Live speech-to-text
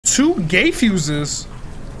2 gate fuses.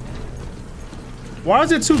 Why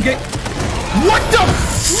is it 2 gate? What the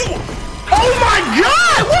f? Oh my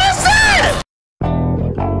God! What is that?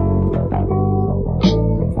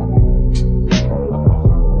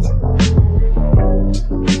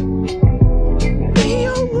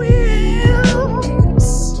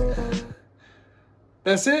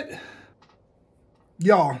 That's it,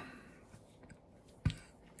 y'all.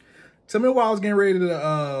 Tell me why I was getting ready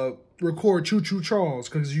to record Choo Choo Charles,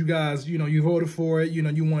 because you guys, you know, you voted for it, you know,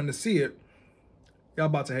 you wanted to see it. Y'all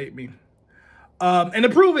about to hate me. And to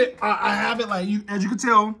prove it, I have it, like, as you can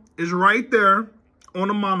tell, it's right there on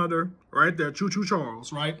the monitor, right there, Choo Choo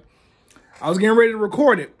Charles, right? I was getting ready to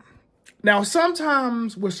record it. Now,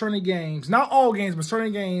 sometimes with certain games, not all games, but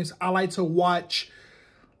certain games, I like to watch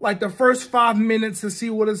like the first 5 minutes to see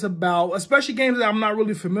what it's about, especially games that I'm not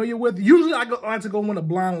really familiar with. Usually I like to go in a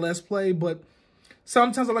blind let's play, but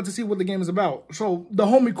sometimes I like to see what the game is about. So the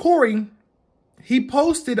homie Corey, he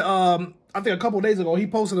posted, I think a couple days ago, he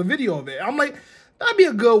posted a video of it. I'm like, that'd be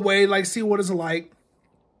a good way, like, see what it's like.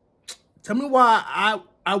 Tell me why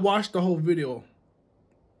I watched the whole video.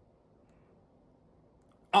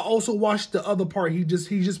 I also watched the other part. He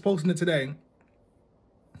just posted it today.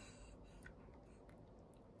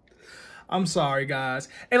 I'm sorry, guys.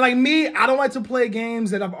 And like me, I don't like to play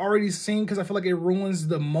games that I've already seen because I feel like it ruins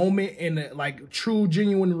the moment and the, like, true,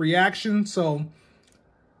 genuine reaction. So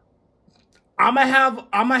I'm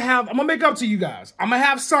gonna make up to you guys. I'm gonna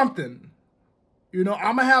have something. You know,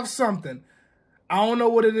 I'm gonna have something. I don't know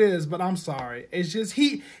what it is, but I'm sorry. It's just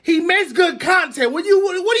he makes good content. What do you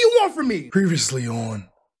want from me? Previously on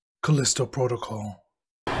Callisto Protocol.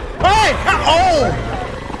 Hey! Oh!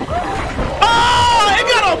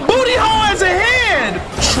 A booty hole as a hand!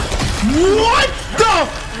 What the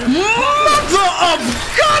mother of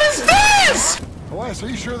God is this? Elias, are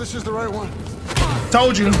you sure this is the right one?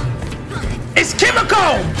 Told you. It's chemical!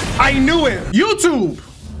 I knew it. YouTube,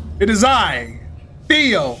 it is I,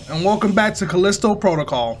 Theo, and welcome back to Callisto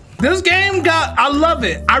Protocol. This game I love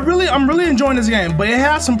it. I'm really enjoying this game, but it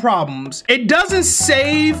has some problems. It doesn't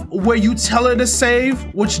save where you tell it to save,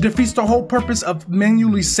 which defeats the whole purpose of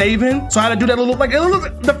manually saving. So I had to do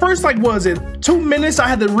that the first, like, what was it, 2 minutes I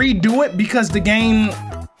had to redo it because the game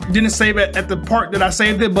didn't save it at the part that I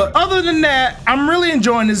saved it. But other than that, I'm really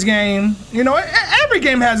enjoying this game. You know, every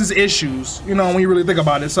game has its issues, you know, when you really think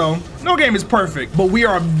about it. So no game is perfect, but we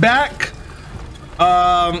are back.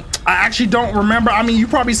 I actually don't remember. I mean, you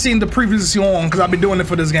probably seen the previous one because I've been doing it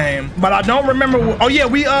for this game, but I don't remember. Oh yeah,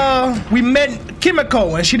 we met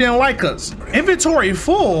Kimiko and she didn't like us. Inventory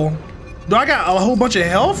full. Do I got a whole bunch of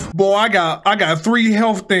health? Boy, I got 3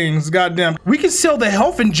 health things. Goddamn. We can sell the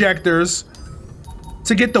health injectors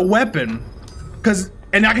to get the weapon,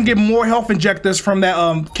 and I can get more health injectors from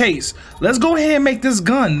that case. Let's go ahead and make this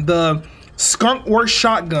gun, the Skunk Works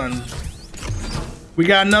shotgun. We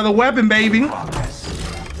got another weapon, baby.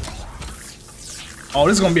 Oh,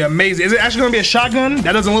 this is gonna be amazing. Is it actually gonna be a shotgun?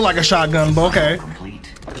 That doesn't look like a shotgun, but okay.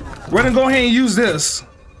 We're gonna go ahead and use this.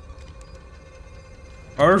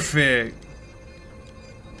 Perfect.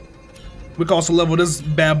 We can also level this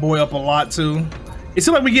bad boy up a lot too. It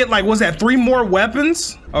seems like we get, like, what's that, 3 more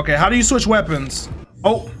weapons? Okay, how do you switch weapons?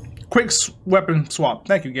 Oh, quick weapon swap.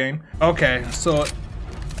 Thank you, game. Okay, so,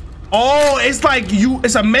 oh, it's like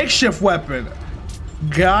it's a makeshift weapon.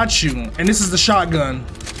 Got you. And this is the shotgun.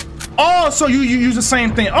 Oh, so you use the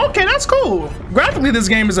same thing. Okay, that's cool. Graphically, this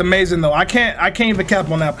game is amazing though. I can't even cap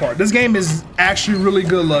on that part. This game is actually really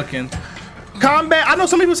good looking. Combat, I know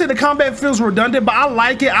some people say the combat feels redundant, but I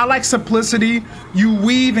like it. I like simplicity. You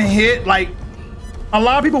weave and hit. Like, a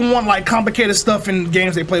lot of people want, like, complicated stuff in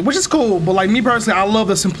games they play, which is cool, but, like, me personally, I love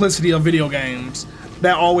the simplicity of video games.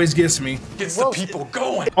 That always gets me. Gets the people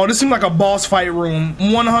going. Oh, this seemed like a boss fight room.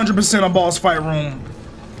 100% a boss fight room.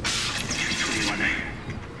 21A.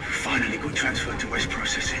 Finally got transferred to West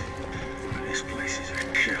Processing. This place is a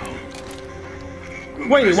shithole.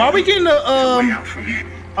 Wait, why are we getting way out from here.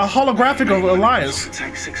 a holographic of Elias?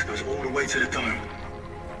 Tank 6 goes all the way to the dome.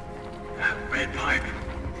 That red pipe.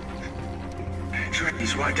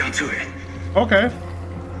 Train's right down to it. Okay.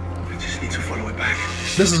 I just need to follow it back.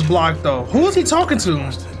 This is blocked though. Who is he talking to?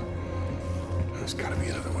 There's gotta be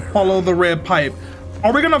another way. Follow the red pipe.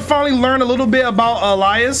 Are we gonna finally learn a little bit about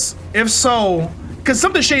Elias? If so, because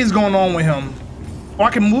something shady is going on with him. Oh,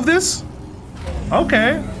 I can move this?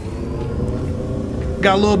 Okay.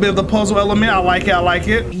 Got a little bit of the puzzle element. I like it, I like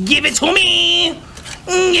it. Give it to me!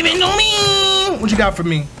 Give it to me! What you got for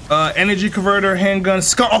me? Energy converter, handgun,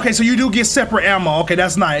 skunk. Okay, so you do get separate ammo. Okay,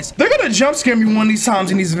 that's nice. They're gonna jump scare me one of these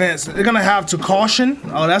times in these vents. They're gonna have to caution.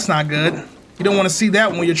 Oh, that's not good. You don't want to see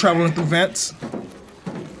that when you're traveling through vents.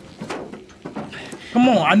 Come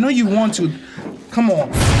on, I know you want to. Come on.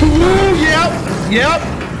 Ooh, yep.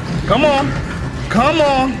 Come on.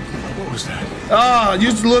 What was that?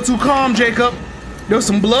 You're a little too calm, Jacob. There's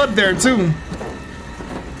some blood there too.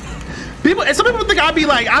 Some people think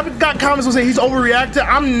I've got comments that say he's overreacted.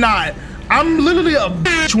 I'm not. I'm literally a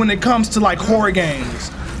bitch when it comes to like horror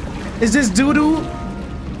games. Is this doo-doo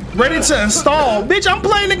ready to install? Bitch, I'm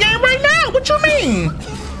playing the game right now. What you mean?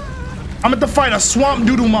 I'm about to fight a swamp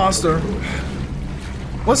doo-doo monster.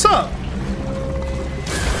 What's up?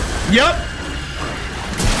 Yup.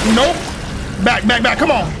 Nope. Back.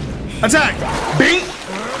 Come on. Attack. Bing.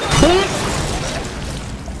 Boom.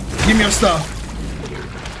 Give me your stuff.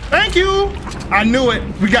 Thank you. I knew it.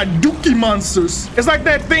 We got dookie monsters. It's like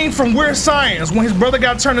that thing from Weird Science when his brother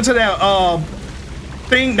got turned into that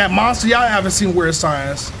thing, that monster. Y'all haven't seen Weird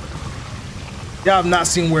Science. Y'all have not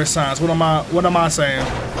seen Weird Science. What am I saying?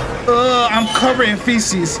 I'm covered in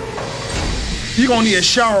feces. You gonna need a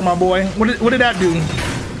shower, my boy. What did that do?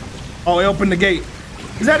 Oh, it opened the gate.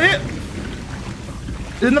 Is that it?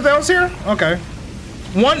 Is nothing else here? Okay.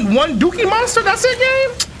 One dookie monster? That's it,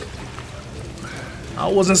 game? I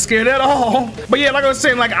wasn't scared at all. But yeah, like I was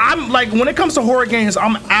saying, like I'm like when it comes to horror games,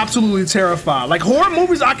 I'm absolutely terrified. Like horror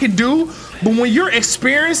movies I could do, but when you're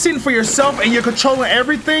experiencing for yourself and you're controlling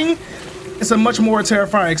everything, it's a much more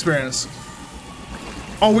terrifying experience.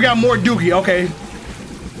 Oh, we got more dookie. Okay.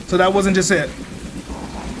 So that wasn't just it.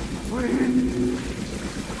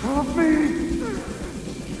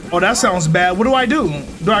 Oh, that sounds bad. What do I do?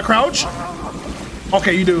 Do I crouch?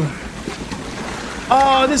 Okay, you do.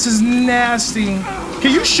 Oh, this is nasty.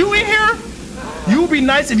 Can you shoot in here? You would be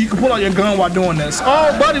nice if you could pull out your gun while doing this.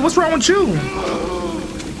 Oh, buddy, what's wrong with you?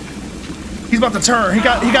 He's about to turn. He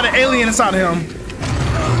got an alien inside of him.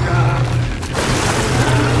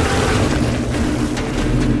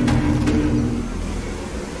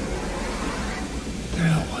 What the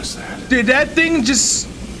hell was that? Did that thing just...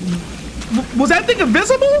 Was that thing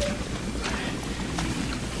invisible?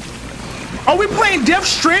 Are we playing Death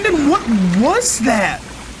Stranding? What was that?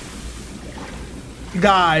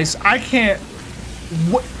 Guys, I can't...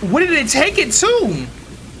 What did it take it to?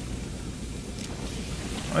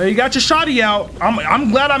 Well, you got your shotty out. I'm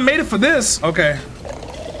glad I made it for this. Okay.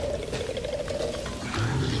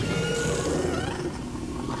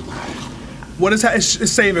 What is that? It's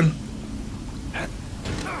saving.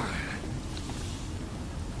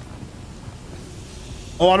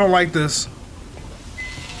 Oh, I don't like this.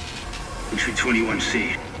 Entry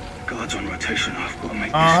 21C. Guards on rotation. I've got to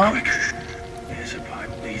make this quick. There's a pipe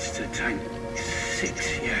leads to tank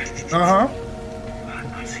 6, yeah. I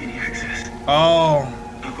can't see any access. Oh.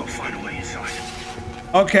 I've got to find a way inside.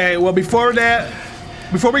 Okay, well before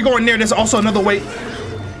we go in there, there's also another way.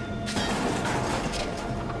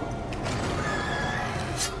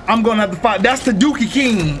 I'm gonna have to fight. That's the Dookie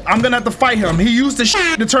King. I'm gonna have to fight him. He used the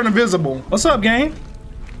shit to turn invisible. What's up, gang?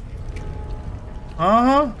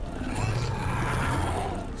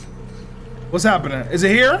 What's happening? Is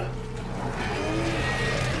it here?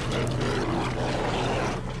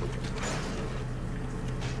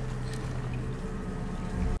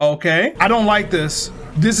 Okay. I don't like this.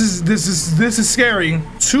 This is scary.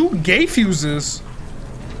 2 gate fuses.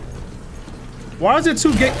 Why is it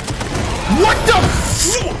 2 gate? What the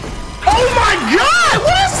Oh my god!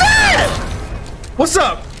 What is that? What's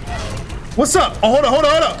up? What's up? Oh, hold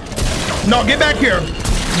up. No, get back here.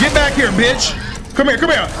 Get back here, bitch. Come here.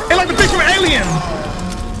 It's like the thing from Alien.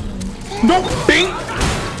 No, bing.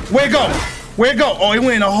 Where'd it go? Oh, it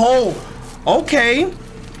went in a hole. Okay.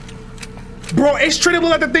 Bro, it's treatable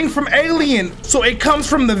like the thing from Alien. So it comes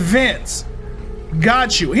from the vents.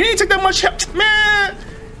 Got you. He didn't take that much help. Man,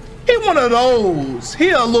 he one of those. He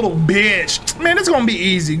a little bitch. Man, it's gonna be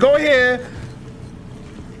easy. Go ahead.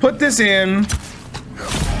 Put this in.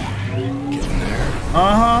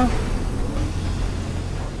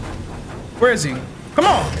 Where is he? Come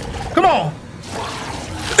on.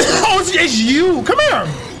 Oh, it's you. Come here.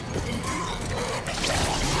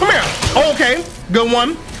 Oh, okay. Good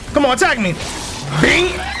one. Come on, attack me.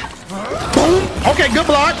 Bing. Boom. Okay, good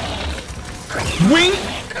block. Wing.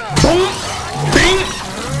 Boom. Bing.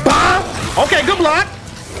 Bam. Okay, good block.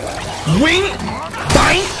 Wing.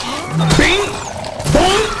 Bang. Bing.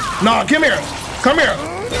 Boom. No, come here.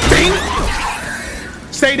 Bing.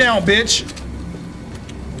 Stay down, bitch.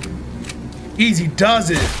 Easy does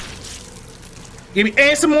it. Give me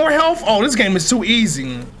and some more health. Oh, this game is too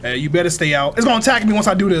easy. Hey, you better stay out. It's gonna attack me once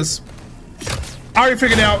I do this. I already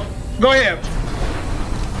figured it out. Go ahead.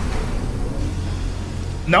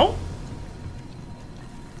 No?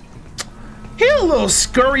 He a little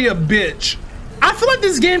scurrier bitch. I feel like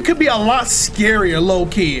this game could be a lot scarier, low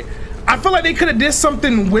key. I feel like they could have did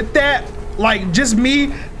something with that. Like just me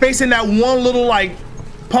facing that one little like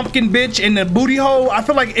pumpkin bitch in the booty hole. I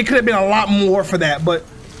feel like it could have been a lot more for that, but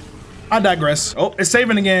I digress. Oh, it's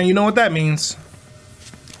saving again. You know what that means.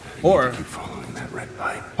 Or following that red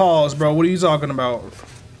light. Pause, bro. What are you talking about?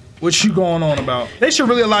 What you going on about? They should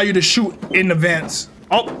really allow you to shoot in the vents.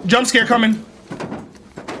 Oh, jump scare coming.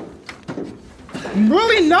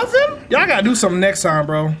 Really nothing? Y'all gotta do something next time,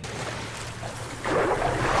 bro.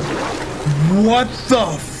 What the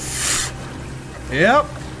f? Yep.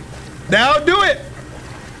 That'll do it.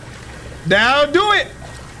 That'll do it.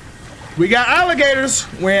 We got alligators.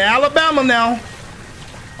 We're in Alabama now.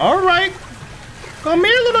 All right. Come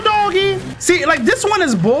here, little doggy. See, like this one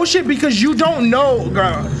is bullshit because you don't know,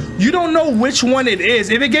 girl. You don't know which one it is.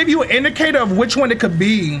 If it gave you an indicator of which one it could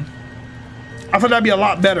be, I thought that'd be a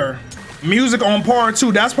lot better. Music on par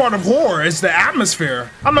too. That's part of horror. It's the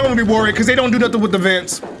atmosphere. I'm not gonna be worried because they don't do nothing with the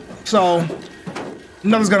vents. So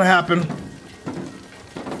nothing's gonna happen.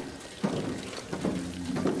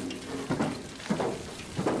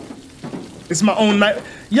 It's my own night.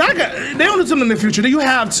 Y'all got, they don't do something in the future. You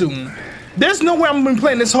have to. There's no way I'm gonna be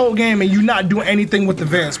playing this whole game and you not doing anything with the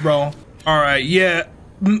vents, bro. All right, yeah.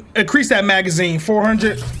 Increase that magazine.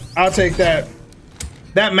 400. I'll take that.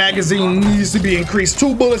 That magazine needs to be increased.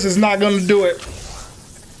 2 bullets is not gonna do it.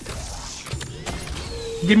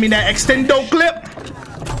 Give me that extendo clip.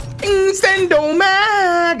 Extendo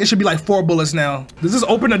mag. It should be like 4 bullets now. Does this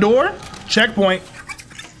open the door? Checkpoint.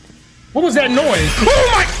 What was that noise? Oh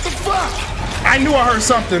my! The fuck! I knew I heard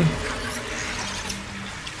something.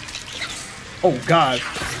 Oh God.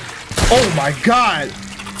 Oh my God.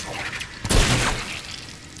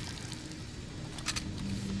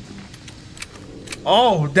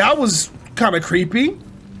 Oh, that was kind of creepy.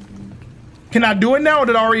 Can I do it now or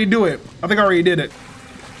did I already do it? I think I already did it.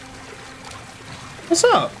 What's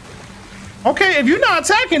up? Okay, if you're not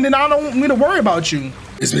attacking, then I don't need to worry about you.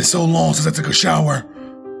 It's been so long since I took a shower.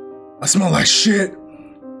 I smell like shit.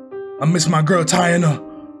 I miss my girl Tiana.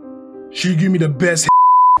 She give me the best.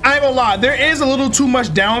 I ain't gonna lie, there is a little too much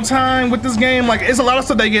downtime with this game. Like, it's a lot of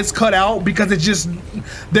stuff that gets cut out because it's just,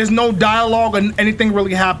 there's no dialogue and anything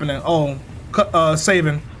really happening. Oh,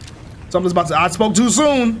 saving. Something's about to, I spoke too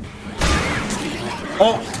soon.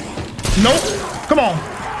 Oh, nope, come on.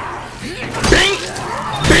 Bing,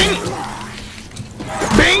 bing,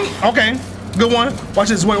 bing. Okay, good one. Watch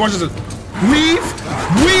this, wait, watch this.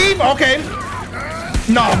 Weave, okay.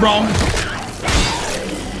 Nah, bro.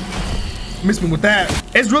 Miss me with that.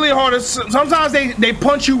 It's really hard to, sometimes they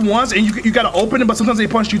punch you once and you gotta open it, but sometimes they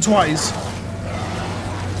punch you twice.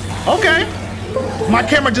 Okay. My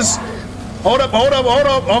camera just, hold up.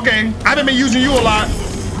 Okay. I haven't been using you a lot.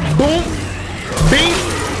 Boom. Bing.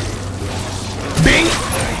 Bing.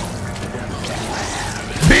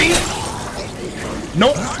 Bing.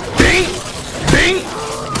 Nope. Bing. Bing.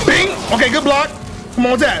 Bing. Okay, good block. Come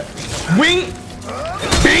on with that. Wing.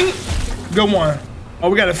 Bing. Good one. Oh,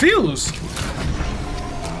 we got a fuse.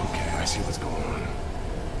 Okay, I see what's going on.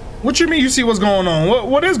 What you mean you see what's going on?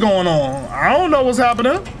 What is going on? I don't know what's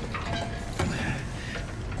happening.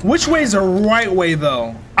 Which way is the right way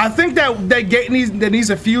though? I think that gate needs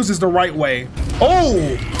a fuse is the right way. Oh,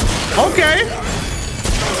 okay.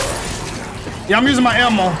 Yeah, I'm using my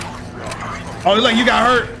ammo. Oh, look, you got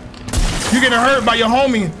hurt. You getting hurt by your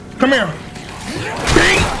homie. Come here.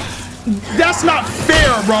 Bing. That's not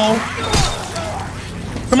fair, bro.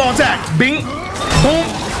 Come on, attack. Bing. Boom.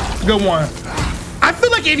 Good one. I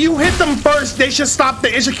feel like if you hit them first, they should stop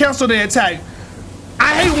it should cancel the attack.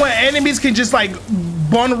 I hate when enemies can just like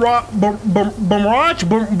barrage.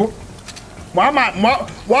 Why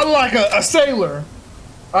like a sailor?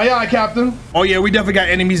 Aye, aye, Captain. Oh yeah, we definitely got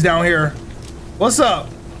enemies down here. What's up?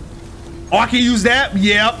 Oh, I can use that?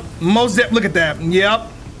 Yep. Most depth. Look at that. Yep.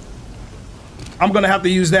 I'm gonna have to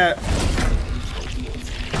use that.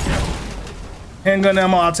 Handgun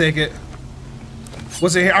ammo, I'll take it.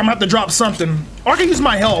 What's it here? I'm gonna have to drop something. Or I can use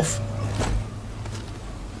my health.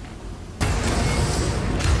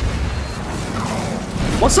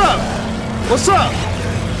 What's up? What's up?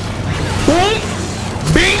 Boom!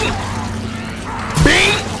 Bing!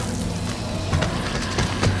 Bing!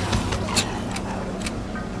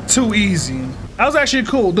 Too easy. That was actually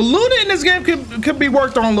cool. The loot in this game could be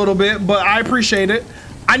worked on a little bit, but I appreciate it.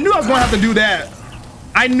 I knew I was gonna have to do that.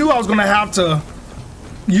 I knew I was gonna have to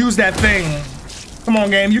use that thing. Come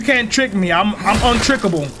on, game. You can't trick me. I'm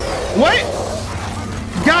untrickable. What?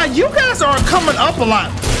 God, you guys are coming up a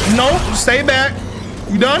lot. No, stay back.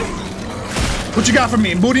 You done? What you got for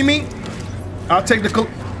me? Booty meat? I'll take the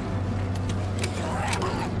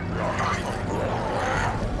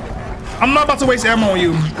I'm not about to waste ammo on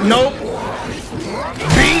you. Nope.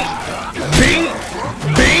 Bing. Bing.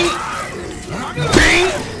 Bing. Bing.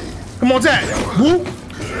 Come on, attack. Whoop.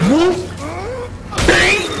 Whoop.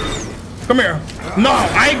 Bing. Come here. No,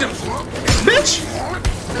 I ain't. Bitch.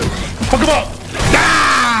 Fuck him up.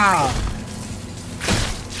 Ah.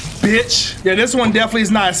 Bitch. Yeah, this one definitely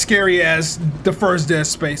is not as scary as the first Dead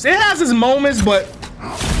Space. It has its moments, but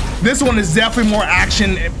this one is definitely more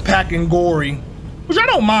action-packed and gory, which I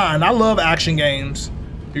don't mind. I love action games.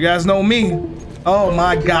 You guys know me. Oh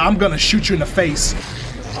my God, I'm gonna shoot you in the face.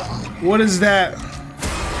 What is that?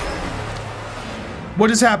 What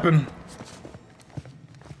just happened?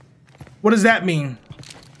 What does that mean?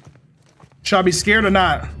 Should I be scared or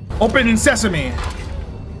not? Open sesame.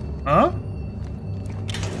 Huh?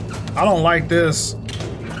 I don't like this.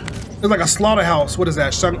 It's like a slaughterhouse. What is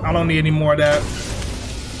that? I don't need any more of that.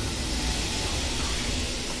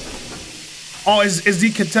 Oh, it's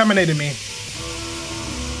decontaminating me.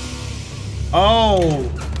 Oh.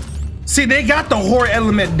 See, they got the horror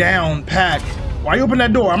element down pat. Why you open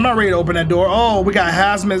that door? I'm not ready to open that door. Oh, we got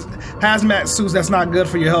hazmat suits that's not good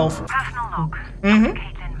for your health. Personal log.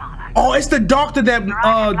 Mm-hmm. Oh, it's the doctor that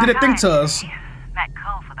did a thing to us. Met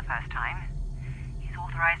Cole for the first time. He's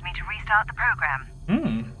authorized me to restart the program.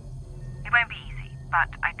 It won't be easy, but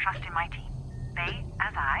I trust in my team. They,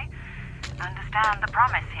 as I, understand the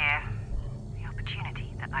promise here. The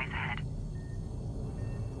opportunity that lies ahead.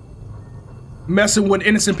 Messing with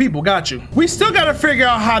innocent people, got you. We still gotta figure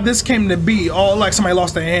out how this came to be. Oh, like somebody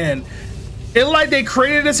lost their hand. It like they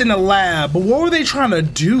created this in a lab, but what were they trying to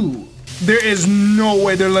do? There is no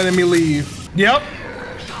way they're letting me leave. Yep.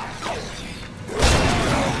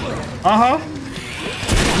 Uh-huh.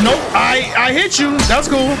 Nope, I hit you. That's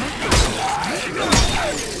cool.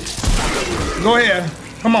 Go ahead.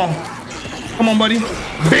 Come on. Come on, buddy.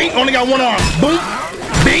 Bing, only got one arm. Boom.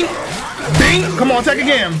 Bing. Bing. Come on, attack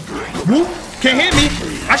again. Whoop. Can't hit me.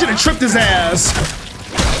 I should have tripped his ass.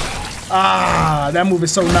 Ah, that move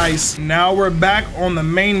is so nice. Now we're back on the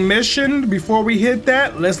main mission. Before we hit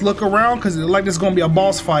that, let's look around because it's like this is gonna be a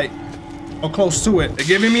boss fight or close to it. They're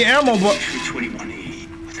giving me ammo, but 21E.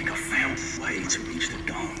 I think I found a way to reach the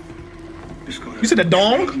dome. You said the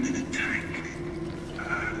dome?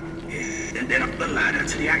 Yeah, and then up the ladder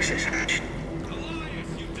to the access hatch.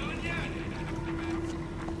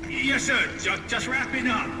 Yes, sir. Just wrapping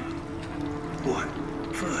up. What?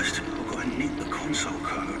 First, we've got to nick the console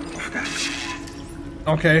code off that.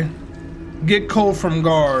 Okay. Get code from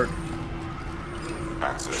guard.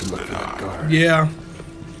 Access denied. Yeah.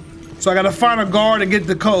 So I gotta find a guard to get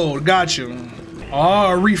the code. Got you.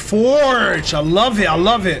 Oh, reforge. I love it. I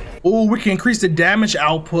love it. Ooh, we can increase the damage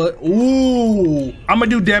output. Ooh. I'm gonna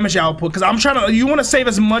do damage output because I'm trying to. You want to save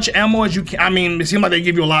as much ammo as you can. I mean, it seems like they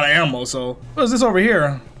give you a lot of ammo. So what is this over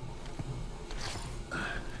here?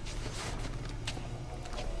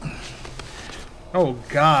 Oh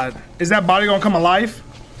God. Is that body gonna come alive?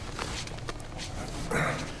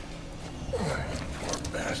 Poor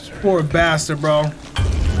bastard. Poor bastard, bro.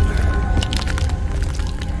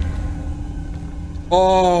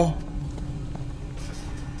 Oh.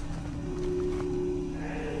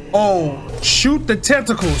 Oh, shoot the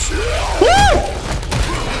tentacles. Woo!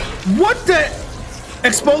 What the?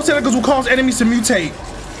 Exposed tentacles will cause enemies to mutate.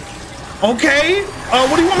 Okay.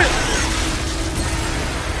 What do you want me?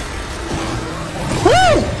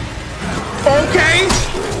 Woo! Okay.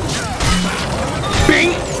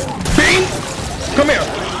 Bing. Bing. Come here.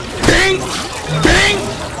 Bing. Bing.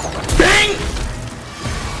 Bing.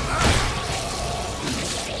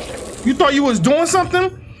 You thought you was doing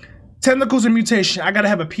something? Tentacles and mutation. I gotta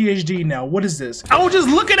have a PhD now. What is this? I was just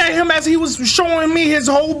looking at him as he was showing me his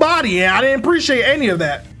whole body, and I didn't appreciate any of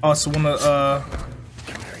that. Oh, so when the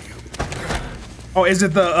oh, is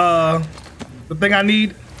it the thing I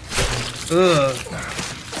need? Ugh.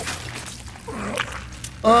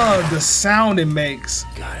 Ugh, the sound it makes.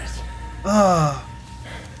 Got it. I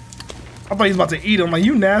thought he was about to eat him. Like,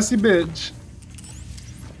 you nasty bitch.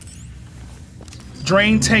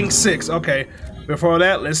 Drain tank 6. Okay. Before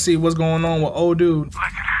that, let's see what's going on with old dude. Listen,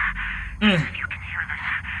 if you can hear this,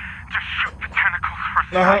 just shoot the tentacles for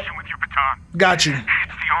slashing with your baton. Got you. It's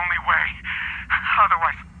the only way.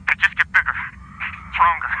 Otherwise, they just get bigger,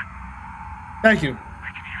 stronger. Thank you. I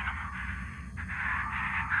can hear them.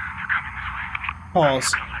 They're coming this way.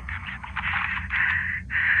 Pause. I'm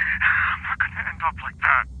not gonna end up like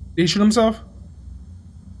that. Did he shoot himself?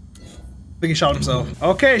 I think he shot himself.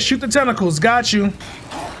 Okay, shoot the tentacles. Got you.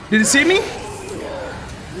 Did it see me?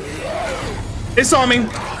 It saw me.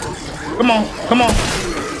 Come on, come on.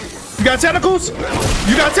 You got tentacles?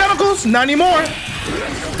 You got tentacles? Not anymore.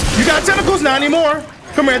 You got tentacles? Not anymore.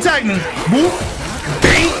 Come here, attack me. Boop.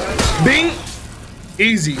 Bing. Bing.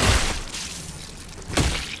 Easy.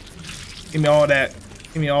 Give me all that.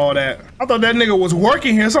 Give me all that. I thought that nigga was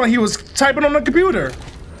working here. It sounded like he was typing on the computer.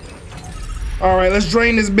 All right, let's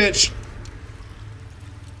drain this bitch.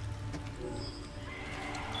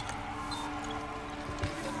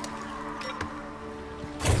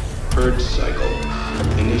 Purge cycle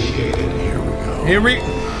initiated. Here we go. Here we.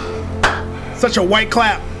 Such a white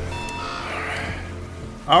clap.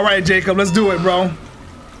 All right, Jacob, let's do it, bro.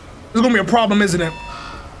 This is gonna be a problem, isn't it?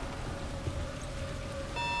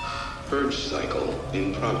 Purge cycle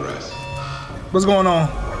in progress. What's going on?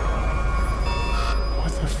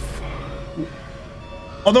 What the fuck?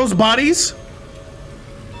 Are those bodies?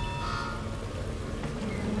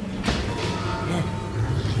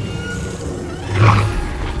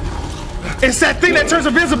 It's that thing that turns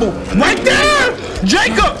invisible. Right there!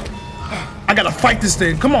 Jacob! I gotta fight this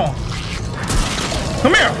thing. Come on.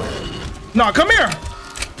 Come here. No, come here.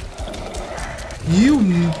 You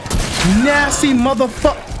nasty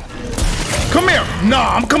motherfucker. Come here. No,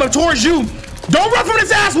 I'm coming towards you. Don't run from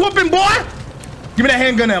this ass whooping, boy. Give me that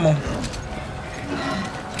handgun ammo.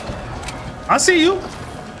 I see you.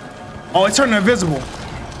 Oh, it turned invisible.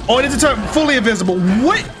 Oh, it is turned fully invisible.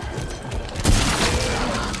 What?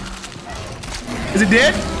 Is it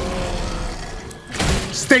dead?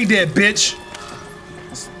 Stay dead, bitch.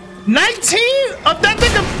 19 of that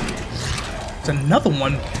thing. It's another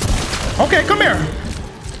one. Okay, come here.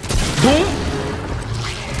 Boom.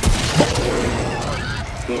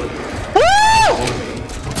 Woo!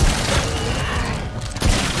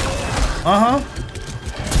 Uh-huh.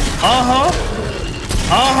 Uh-huh.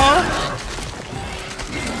 Uh-huh.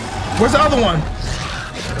 Where's the other one?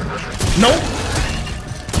 Nope.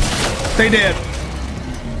 Stay dead.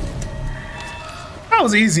 That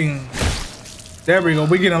was easy. There we go.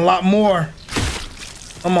 We're getting a lot more.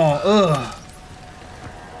 Come on. Ugh.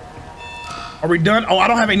 Are we done? Oh, I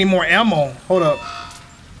don't have any more ammo. Hold up.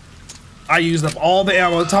 I used up all the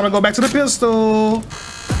ammo. Time to go back to the pistol.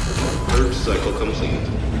 Purge cycle complete.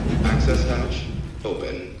 Access hatch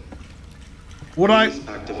open. What do I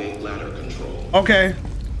activate ladder control? Okay.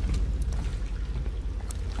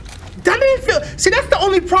 That didn't feel. See, that's the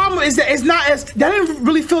only problem is that it's not as. That didn't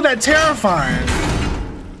really feel that terrifying.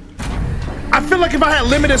 I feel like if I had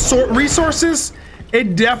limited resources,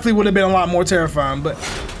 it definitely would have been a lot more terrifying. But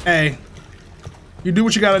hey, you do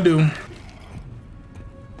what you gotta do.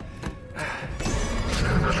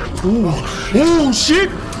 Ooh, ooh, shit!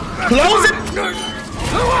 Close it!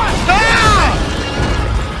 Ah!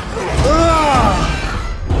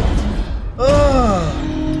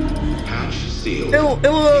 It'll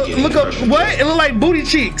look up. What? It look like booty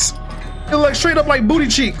cheeks. It look like straight up like booty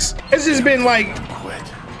cheeks. It's just been like.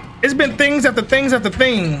 It's been things after things after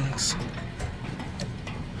things.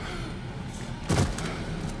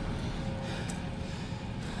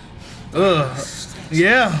 Ugh.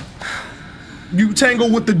 Yeah. You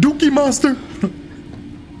tangle with the Dookie monster.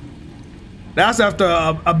 That's after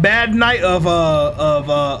a bad night of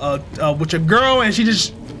with your girl, and she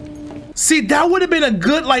just. See, that would have been a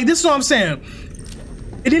good, like, this is what I'm saying.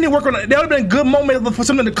 It didn't work on. That would have been a good moment for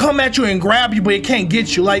something to come at you and grab you, but it can't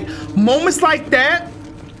get you. Like moments like that.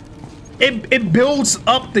 It builds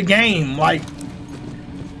up the game, like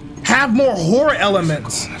have more horror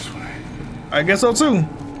elements. I guess so too.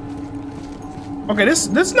 Okay, this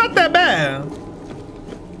not that bad.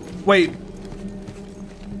 Wait,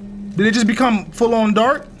 did it just become full on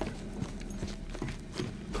dark?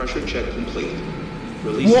 Pressure check complete.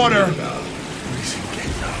 Releasing water.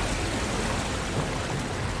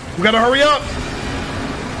 We gotta hurry up.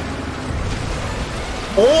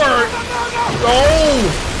 Or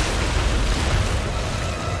oh.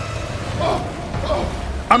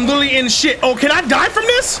 I'm literally in shit. Oh, can I die from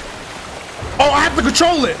this? Oh, I have to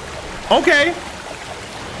control it. Okay.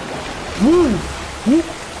 Woo. Woo.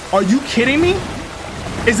 Are you kidding me?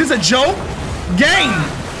 Is this a joke? Game.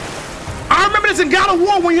 I remember this in God of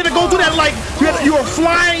War when you had to go through that, like, you were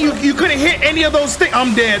flying, you couldn't hit any of those things.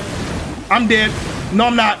 I'm dead. I'm dead. No,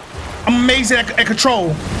 I'm not. I'm amazing at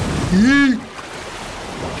control.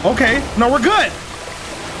 Okay. No, we're good.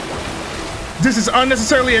 This is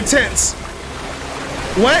unnecessarily intense.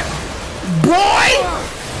 What? Boy!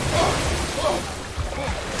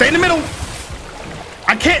 Stay in the middle.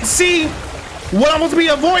 I can't see what I'm supposed to be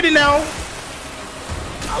avoiding now.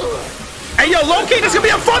 Hey, yo, low-key, this could be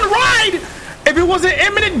a fun ride if it wasn't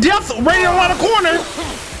imminent death right around the corner.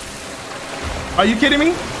 Are you kidding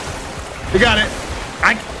me? You got it.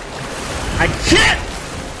 I can't.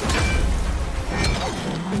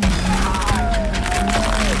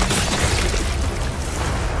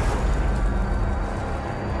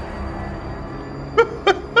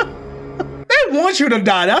 want you to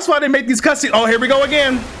die. That's why they make these cutscenes. Oh, here we go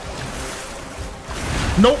again.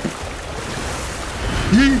 Nope.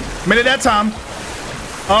 Made it that time.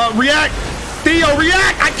 React. Theo,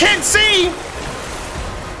 react. I can't see.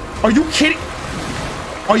 Are you kidding?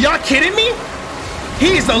 Are y'all kidding me?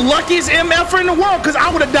 He's the luckiest MFer in the world because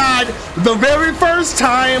I would have died the very first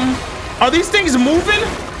time. Are these things moving?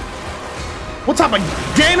 What type of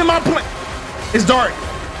game am I playing? It's dark.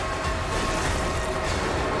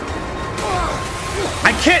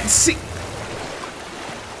 I can't see.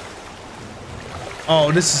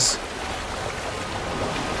 Oh, this is...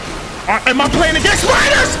 Am I playing against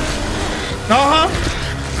spiders?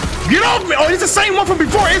 Get off me. Oh, it's the same one from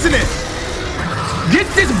before, isn't it? Get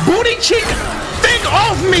this booty cheek thing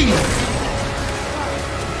off me.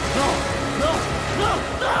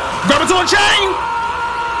 Grab it to a chain.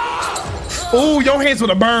 Oh, your hands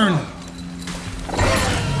with a burn.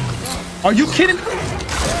 Are you kidding?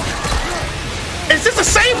 Is this the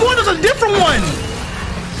same one or a different one?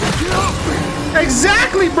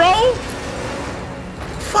 Exactly, bro.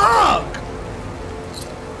 Fuck.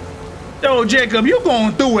 Yo, Jacob, you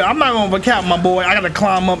going through it. I'm not gonna cap, my boy. I gotta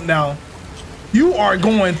climb up now. You are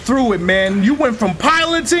going through it, man. You went from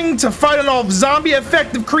piloting to fighting off zombie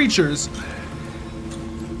effective creatures.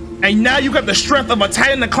 And now you got the strength of a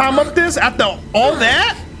Titan to climb up this after all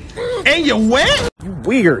that? And you're wet? You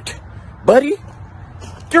weird, buddy.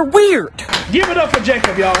 You're weird. Give it up for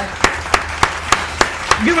Jacob, y'all.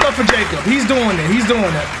 Give it up for Jacob. He's doing it. He's doing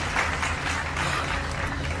it.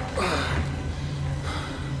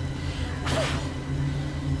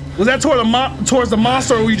 Was that towards the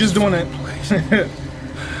monster, or were you just doing it?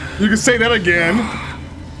 You can say that again.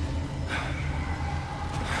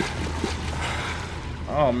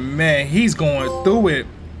 Oh man, he's going through it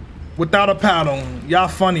without a paddle. Y'all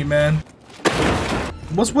funny, man.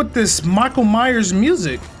 What's with this Michael Myers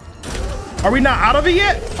music? Are we not out of it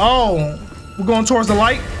yet? Oh, we're going towards the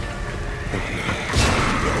light.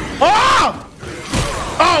 Oh!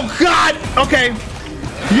 Oh God! Okay.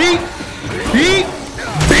 Yeet. Yeet.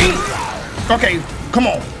 Bing. Okay, come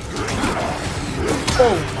on.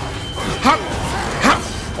 Oh. Hop. Hop.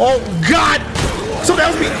 Oh God. So that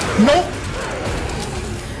was me. Nope.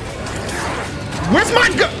 Where's my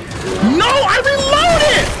gun? No, I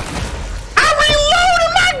reloaded. I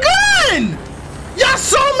reloaded my gun. Y'all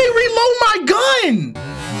saw me reload my gun.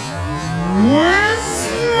 Where's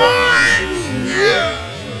my gun?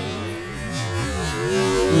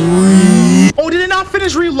 Oh, did it not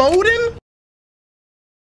finish reloading?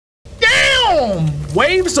 Damn!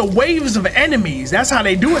 Waves of enemies. That's how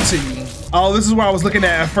they do it to you. Oh, this is what I was looking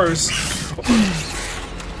at first.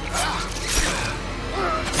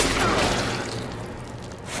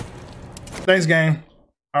 Thanks, game.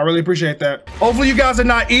 I really appreciate that. Hopefully you guys are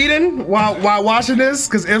not eating while watching this,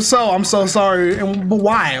 because if so, I'm so sorry. But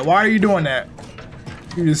why? Why are you doing that?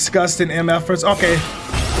 You disgusting MFers. Okay.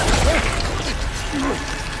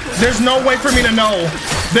 There's no way for me to know.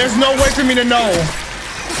 There's no way for me to know.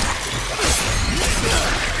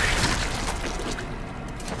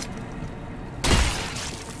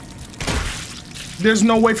 There's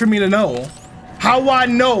no way for me to know. How will I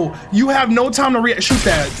know? You have no time to shoot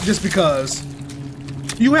that just because.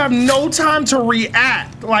 You have no time to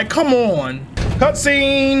react. Like, come on.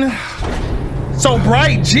 Cutscene. So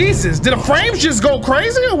bright, Jesus. Did the frames just go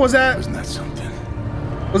crazy, or was that? Wasn't that something?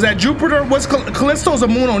 Was that Jupiter? Was Callisto's a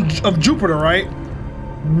moon of Jupiter, right?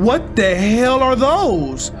 What the hell are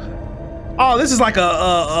those? Oh, this is like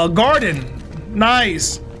a garden.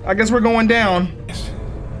 Nice. I guess we're going down. Yes.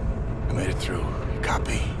 I made it through.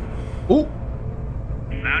 Copy. Ooh.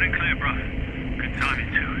 Loud and clear, bro. Good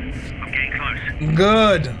timing, too. I'm getting close.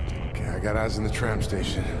 Good. Okay, I got eyes in the tram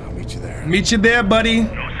station. I'll meet you there. Meet you there, buddy.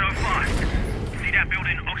 Not so fast. See that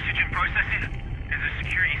building, oxygen processing? There's a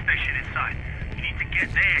security station inside. You need to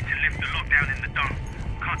get there to lift the lockdown in the dome.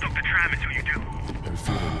 Can't dock the tram until you do. Got a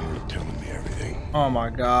feeling you were telling me everything. Oh my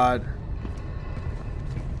God.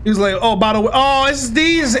 He's like, oh, by the way, oh, it's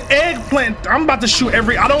these eggplant. I'm about to shoot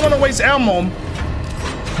every, I don't want to waste ammo,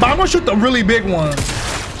 but I'm gonna shoot the really big one.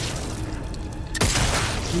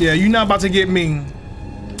 Yeah, you're not about to get me.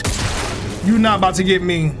 You're not about to get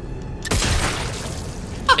me.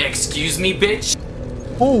 Excuse me, bitch?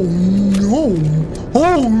 Oh no.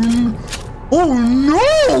 Oh, oh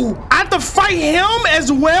no. I have to fight him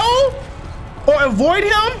as well? Or avoid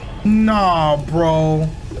him? Nah, bro.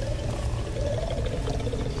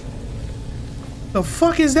 The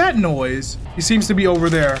fuck is that noise? He seems to be over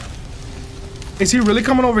there. Is he really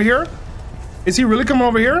coming over here? Is he really coming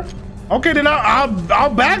over here? Okay, then I'll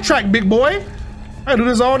backtrack, big boy. I do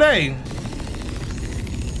this all day.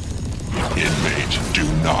 Inmates, do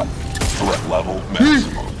not Threat level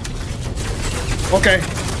maximum. Okay.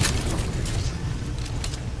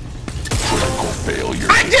 Critical failure.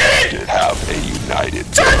 I did it! Have a united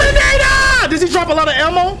Terminator! Does he drop a lot of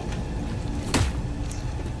ammo?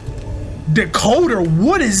 Decoder,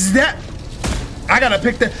 what is that? I gotta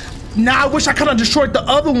pick that. Now I wish I could have destroyed the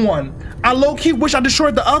other one. I low-key wish I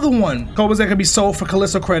destroyed the other one. Cobras that could be sold for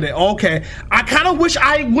Callisto credit. Okay. I kind of wish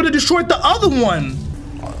I would have destroyed the other one.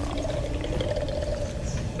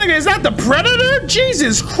 Nigga, is that the Predator?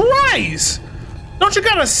 Jesus Christ. Don't you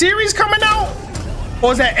got a series coming out?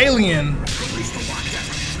 Or is that Alien?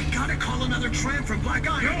 We gotta call another tram from Black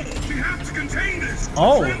Eye. Yo, we have to contain this.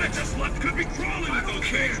 Oh. The tram that just left could be crawling. I don't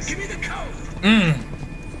care. Give me the code.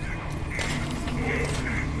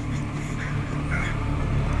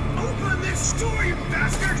 Open this door, you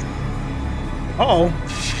bastard! Uh-oh.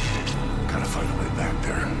 Gotta find a way back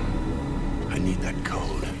there. I need that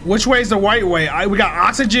code. Which way is the right way? We got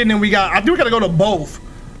oxygen and we got, I think we gotta go to both.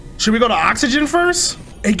 Should we go to oxygen first?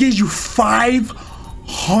 It gives you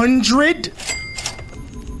 500?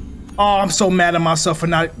 Oh, I'm so mad at myself for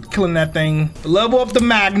not killing that thing. Level up the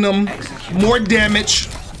Magnum, more damage.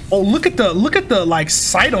 Oh, look at the like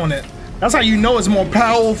sight on it. That's how you know it's more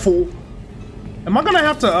powerful. Am I gonna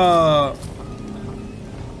have to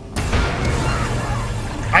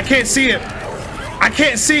I can't see it. I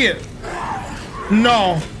can't see it.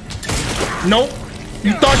 No. Nope.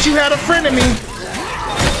 You thought you had a friend in me.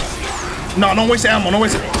 No, don't waste ammo. Don't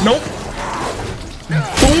waste it. Nope.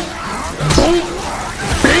 Boom. Boom.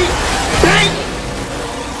 Bang. Bang.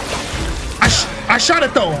 I shot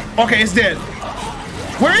it though. Okay, it's dead.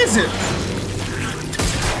 Where is it?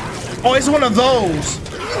 Oh, it's one of those.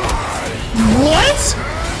 What?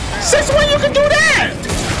 Since when you can do that?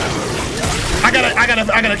 I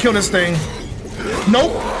gotta kill this thing.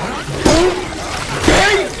 Nope. Boom.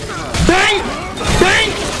 Bang. Bang.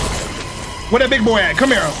 Bang. Where that big boy at?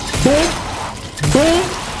 Come here. Boom. Boom.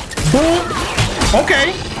 Boom.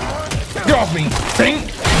 Okay. Get off me. Bang.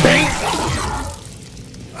 Bang.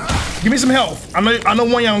 Give me some health. I know one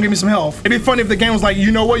of y'all gonna give me some health. It'd be funny if the game was like,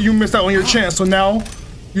 you know what? You missed out on your chance, so now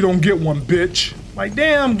you don't get one, bitch. Like,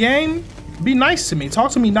 damn, game. Be nice to me. Talk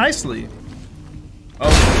to me nicely. Oh.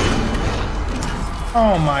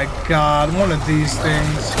 Oh my God. One of these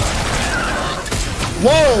things.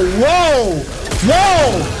 Whoa, whoa,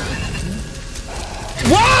 whoa.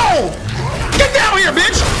 Whoa! Get down here,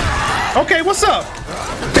 bitch! Okay, what's up?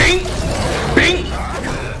 Bing! Bing!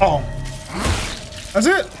 Oh. That's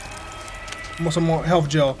it? Want some more health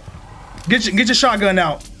gel. Get your shotgun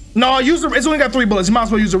out. No, it's only got 3 bullets. You might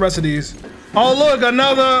as well use the rest of these. Oh look,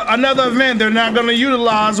 another event they're not gonna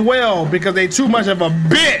utilize well because they too much of a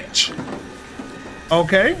bitch.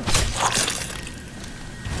 Okay.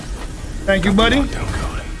 Thank you, buddy.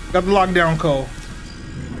 Got the lockdown code.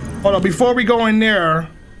 Hold on, before we go in there,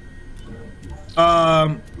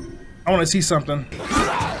 I want to see something.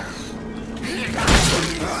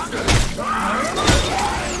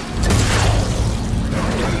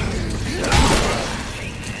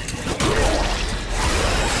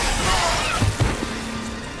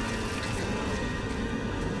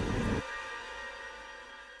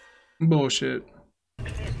 Bullshit.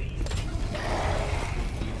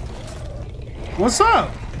 What's up?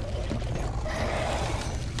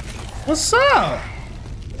 What's up?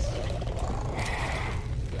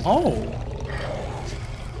 Oh.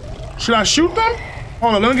 Should I shoot them?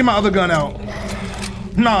 Hold on, let me get my other gun out.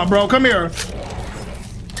 Nah, bro, come here.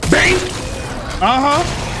 Bang! Uh-huh.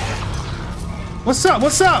 What's up?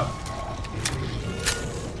 What's up?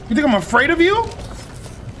 You think I'm afraid of you?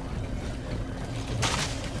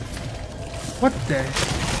 What the?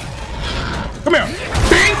 Come here.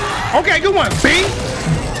 Bing! Okay, good one. Bing!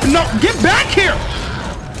 No, get back here!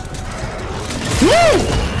 Woo!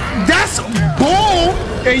 That's bull,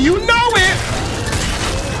 and you know it.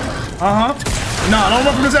 Nah, don't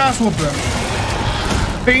run from this ass whooping.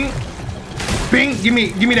 Bing, bing. Give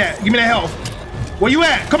me that. Give me that health. Where you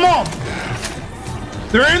at? Come on.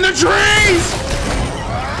 They're in the trees,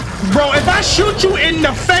 bro. If I shoot you in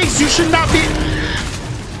the face, you should not be.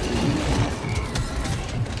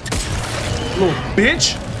 Little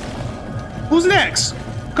bitch. Who's next?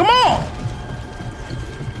 Come on.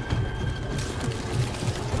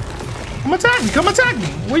 Come attack me. Come attack me.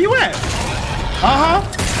 Where you at?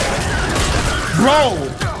 Bro,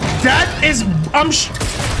 that is...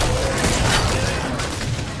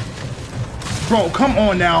 Bro, come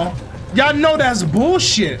on now. Y'all know that's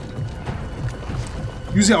bullshit.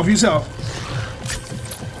 Use health. Use health.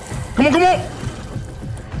 Come on. Come on.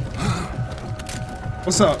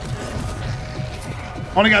 What's up?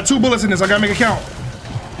 Only got 2 bullets in this. I gotta make it count.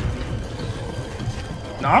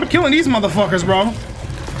 No, I'm killing these motherfuckers, bro.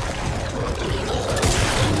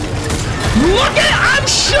 Look at, I'm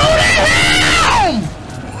shooting him!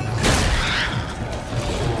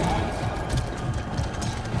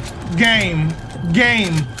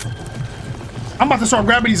 Game. I'm about to start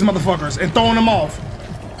grabbing these motherfuckers and throwing them off.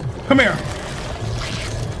 Come here.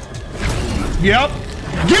 Yep.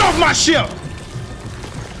 Get off my ship!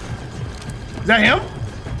 Is that him?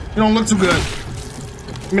 You don't look too good.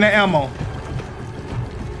 Give me that ammo.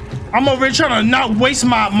 I'm over here trying to not waste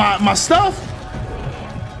my stuff.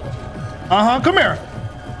 Come here.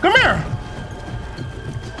 Come here.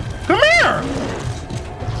 Come here.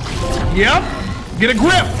 Yep. Get a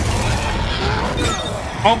grip.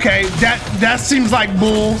 Okay, that seems like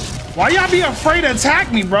bull. Why y'all be afraid to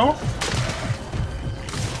attack me, bro?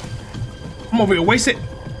 I'm over here wasting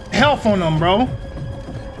health on them, bro.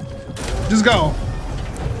 Just go.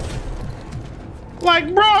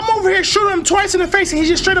 Like, bro, I'm over here shooting him twice in the face and he's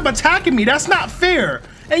just straight up attacking me. That's not fair.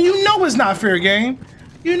 And you know it's not fair, game.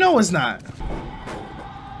 You know it's not.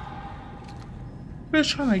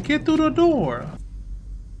 Bitch trying to get through the door.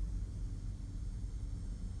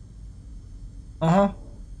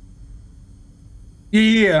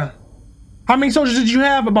 Yeah. How many soldiers did you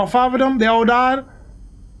have? About 5 of them? They all died?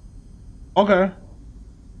 Okay.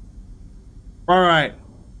 All right.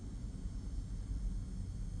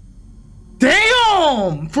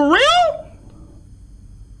 Damn! For real?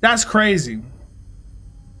 That's crazy.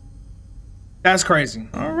 That's crazy.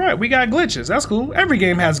 All right, we got glitches. That's cool. Every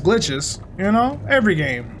game has glitches, you know? Every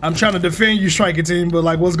game. I'm trying to defend you, Striker Team, but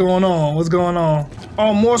like, what's going on? What's going on?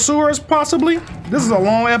 Oh, more sewers, possibly? This is a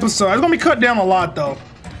long episode. It's gonna be cut down a lot, though.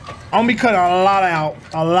 I'm gonna be cutting a lot out.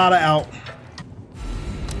 A lot out.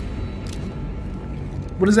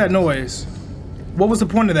 What is that noise? What was the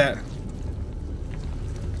point of that?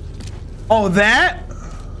 Oh, that?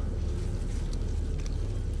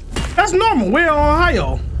 That's normal. We're in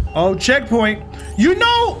Ohio. Oh, checkpoint. You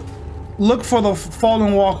know, look for the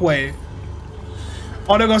fallen walkway.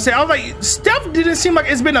 Oh, they're gonna say, I was like, stealth didn't seem like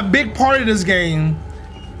it's been a big part of this game.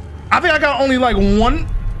 I think I got only like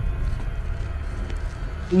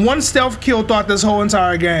one stealth kill throughout this whole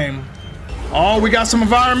entire game. Oh, we got some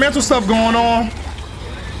environmental stuff going on.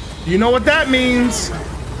 You know what that means.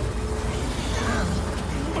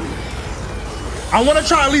 I want to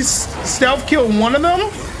try at least stealth kill one of them.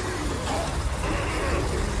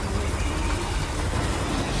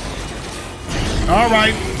 All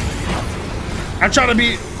right. I try to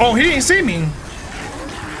be. Oh, he didn't see me.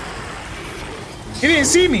 He didn't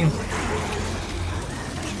see me.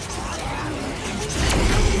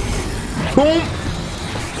 Boom.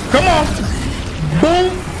 Come on.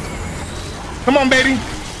 Boom. Come on, baby.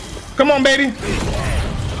 Come on, baby.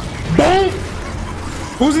 Boom.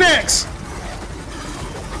 Who's next?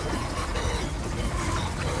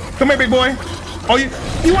 Come here, big boy. Oh,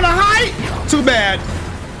 you want to hide? Too bad.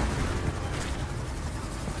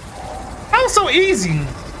 That was so easy.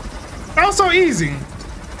 That was so easy.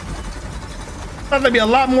 Thought that'd be a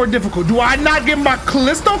lot more difficult. Do I not get my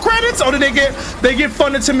Callisto credits, or did they get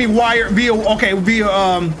funded to me wired via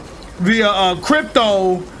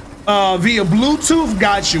crypto, via Bluetooth?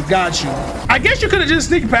 Got you. I guess you could have just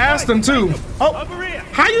sneaked past them too. Oh,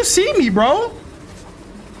 how you see me, bro?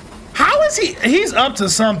 How is he? He's up to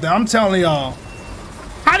something. I'm telling y'all.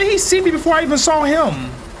 How did he see me before I even saw him?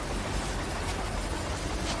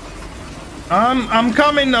 I'm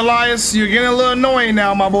coming, Elias. You're getting a little annoying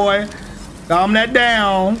now, my boy. Calm that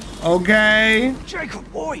down, okay? Jacob,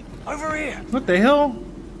 oi, over here. What the hell?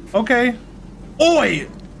 Okay. Oi!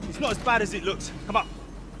 It's not as bad as it looks. Come up.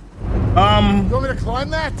 You want me to climb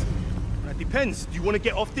that? That depends. Do you want to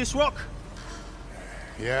get off this rock?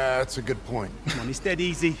 Yeah, that's a good point. Come on, it's dead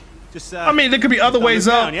easy. Just I mean, there could be other ways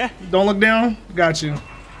up. Down, yeah? Don't look down. Got you.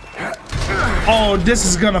 Oh, this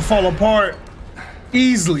is gonna fall apart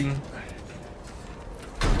easily.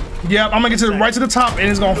 Yep, I'm gonna get to right to the top and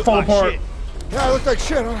it's gonna fall apart. Shit. Yeah, I look like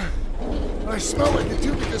shit, huh? I smell like it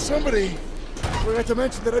too because somebody forgot to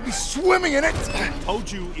mention that I'd be swimming in it. I told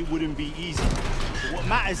you it wouldn't be easy. But what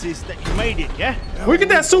matters is that you made it, yeah? Where'd you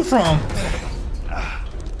get that suit from?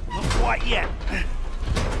 Not quite yet.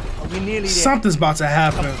 Are we nearly there? Something's about to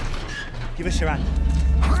happen. Give us your hand.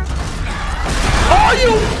 Oh,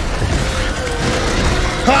 you!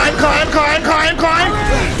 Climb!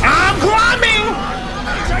 I'm climbing!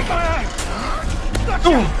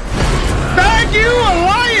 Ooh. Thank you,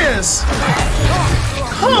 Elias!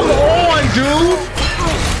 Come on, dude!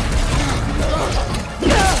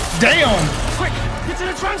 Damn! Quick, get to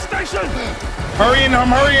the train station!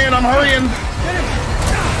 I'm hurrying.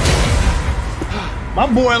 My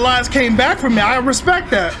boy Elias came back from me. I respect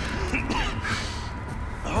that.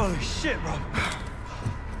 Holy shit, Rob.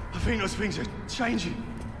 I think those things are changing.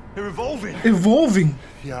 They're evolving. Evolving?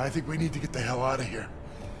 Yeah, I think we need to get the hell out of here.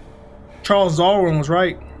 Charles Darwin was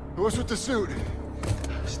right. What's with the suit?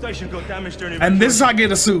 The station got damaged during And this is how I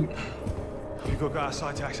get a suit. We've got to go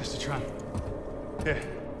outside to access the tram. Yeah.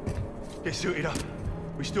 Get suited up.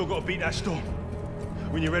 We still got to beat that storm.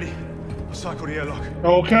 When you're ready, I'll cycle the airlock.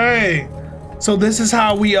 Okay. So this is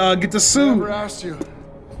how we get the I suit. never asked you.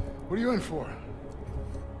 What are you in for?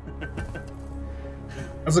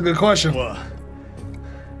 That's a good question. What?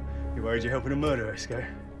 You worried you're helping a murderer escape?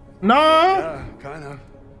 No. Yeah, kind of.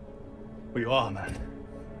 Well, you are, man.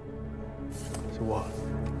 So what?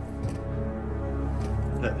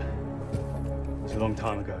 Look, it's a long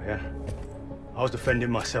time ago, yeah? I was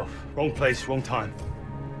defending myself. Wrong place, wrong time.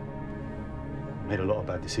 Made a lot of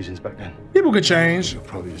bad decisions back then. People could change. You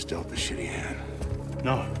probably just dealt the shitty hand.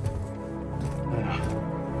 No.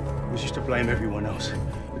 It was just to blame everyone else.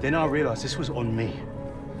 But then I realized this was on me.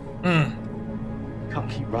 You can't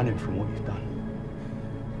keep running from what you've done.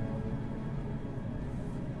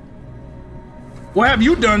 What have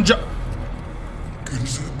you done, Couldn't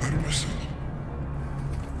say it better myself.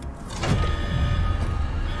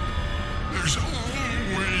 There's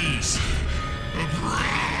always a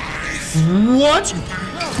prize. What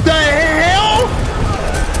the hell?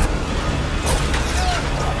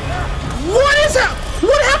 What is that?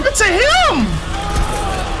 What happened to him?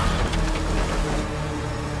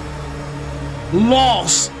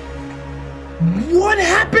 Lost. What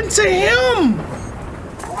happened to him?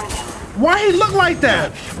 Why he look like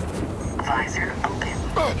that? Visor open.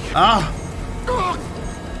 Ah.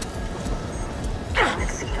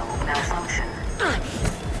 Seal malfunction.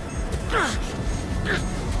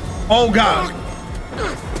 Oh God.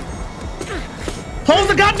 Close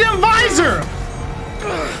the goddamn visor.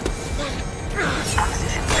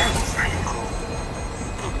 Oxygen levels critical.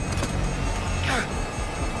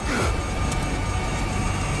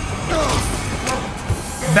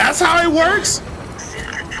 That's how it works? Suit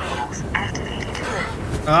controls activated.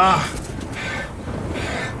 Ah.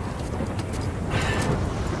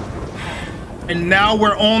 And now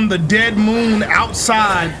we're on the dead moon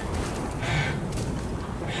outside.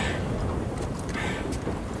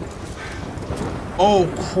 Oh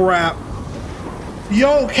crap.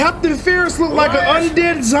 Yo, Captain Fierce looked like an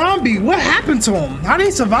undead zombie. What happened to him? How did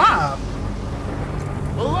he survive?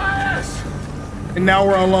 Elias! And now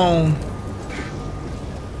we're alone.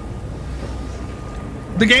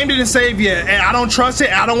 The game didn't save yet, and I don't trust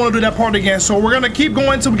it. I don't want to do that part again. So we're gonna keep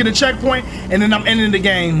going until we get a checkpoint, and then I'm ending the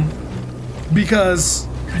game because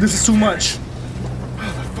this is too much.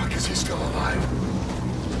 How the fuck is he still alive?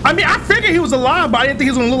 I mean, I figured he was alive, but I didn't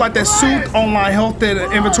think he was gonna look like that suit online health and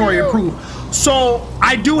inventory improved. So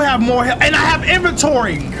I do have more health, and I have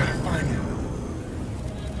inventory. Gotta find him.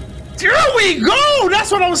 Here we go.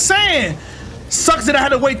 That's what I was saying. Sucks that I had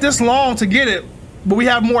to wait this long to get it, but we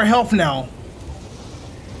have more health now.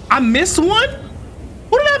 I missed one?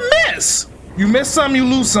 What did I miss? You miss some, you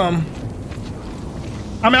lose some.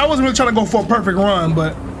 I mean, I wasn't really trying to go for a perfect run,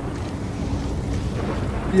 but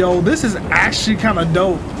yo, this is actually kind of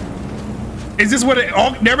dope. Is this what it,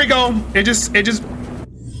 oh, there we go. It just, I was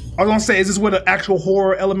gonna say, is this where the actual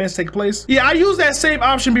horror elements take place? Yeah, I used that save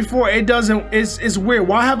option before. It doesn't, it's weird.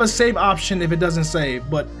 Why have a save option if it doesn't save?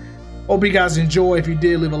 But hope you guys enjoy. If you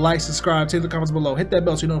did, leave a like, subscribe, take the comments below, hit that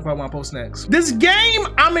bell so you know if I want to post next. This game,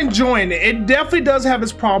 I'm enjoying it. It definitely does have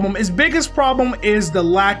its problem. Its biggest problem is the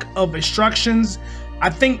lack of instructions. I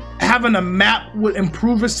think having a map would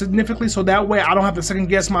improve it significantly, so that way I don't have to second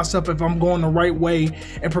guess myself if I'm going the right way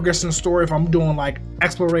and progressing the story if I'm doing like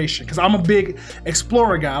exploration, because I'm a big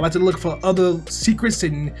explorer guy. I like to look for other secrets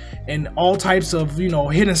and all types of, you know,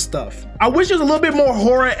 hidden stuff. I wish there was a little bit more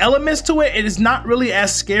horror elements to it. It is not really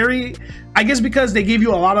as scary, I guess, because they give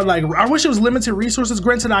you a lot of like, I wish it was limited resources.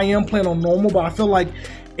 Granted, I am playing on normal, but I feel like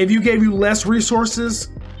if you gave you less resources,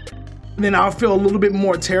 then I'll feel a little bit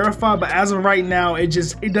more terrified. But as of right now, it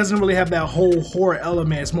doesn't really have that whole horror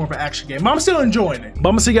element. It's more of an action game, but I'm still enjoying it. But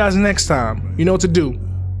I'm gonna see you guys next time. You know what to do.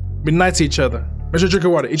 Be nice to each other. Make sure you drink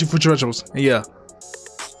your water, eat your fruits and vegetables, and yeah,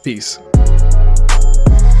 peace.